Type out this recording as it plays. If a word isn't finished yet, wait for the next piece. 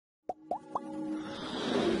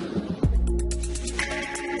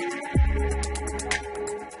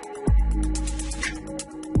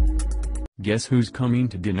Guess who's coming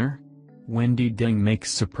to dinner? Wendi Deng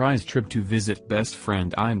makes surprise trip to visit best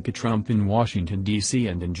friend Ivanka Trump in Washington, D.C.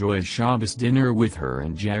 and enjoys Shabbos dinner with her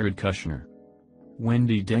and Jared Kushner.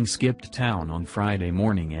 Wendi Deng skipped town on Friday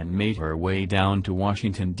morning and made her way down to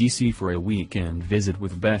Washington, D.C. for a weekend visit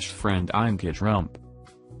with best friend Ivanka Trump.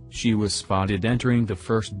 She was spotted entering the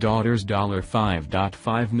first daughter's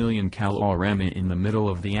 $5.5 million Kalorama in the middle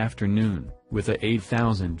of the afternoon, with a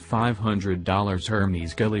 $8,500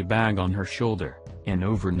 Hermes Kelly bag on her shoulder, an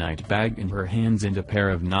overnight bag in her hands and a pair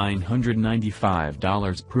of $995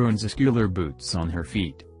 Proenza Schouler boots on her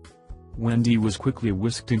feet. Wendi was quickly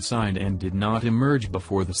whisked inside and did not emerge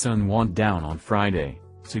before the sun went down on Friday,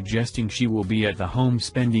 suggesting she will be at the home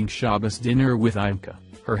spending Shabbos dinner with Ivanka,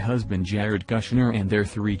 her husband Jared Kushner and their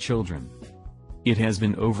 3 children. It has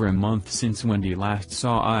been over a month since Wendi last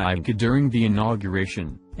saw Ivanka during the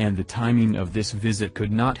inauguration, and the timing of this visit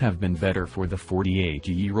could not have been better for the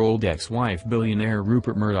 48-year-old ex-wife billionaire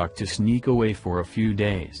Rupert Murdoch to sneak away for a few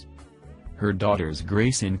days. Her daughters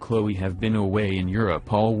Grace and Chloe have been away in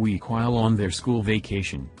Europe all week while on their school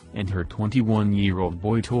vacation, and her 21-year-old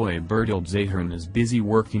boy toy Bertold Zahern is busy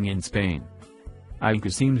working in Spain.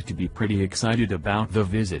 Ivanka seemed to be pretty excited about the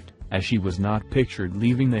visit, as she was not pictured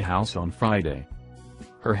leaving the house on Friday.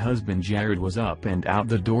 Her husband Jared was up and out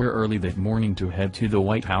the door early that morning to head to the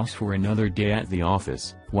White House for another day at the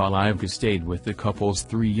office, while Ivanka stayed with the couple's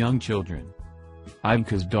 3 young children.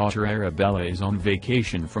 Ivanka's daughter Arabella is on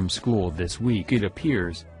vacation from school this week, it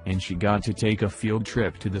appears, and she got to take a field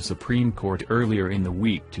trip to the Supreme Court earlier in the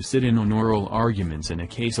week to sit in on oral arguments in a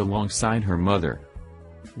case alongside her mother.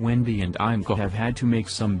 Wendi and Ivanka have had to make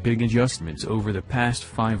some big adjustments over the past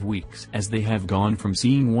 5 weeks as they have gone from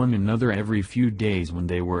seeing one another every few days when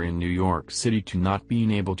they were in New York City to not being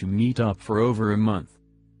able to meet up for over a month.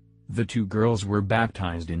 The 2 girls were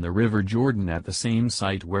baptized in the River Jordan at the same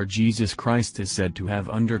site where Jesus Christ is said to have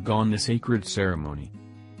undergone the sacred ceremony.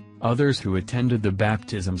 Others who attended the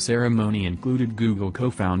baptism ceremony included Google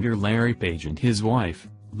co-founder Larry Page and his wife,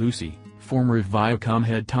 Lucy, former Viacom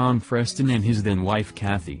head Tom Freston and his then-wife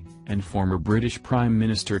Kathy, and former British Prime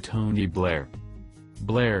Minister Tony Blair.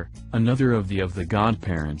 Blair, another of the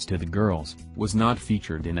godparents to the girls, was not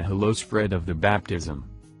featured in a hello spread of the baptism.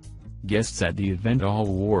 Guests at the event all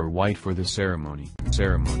wore white for the ceremony.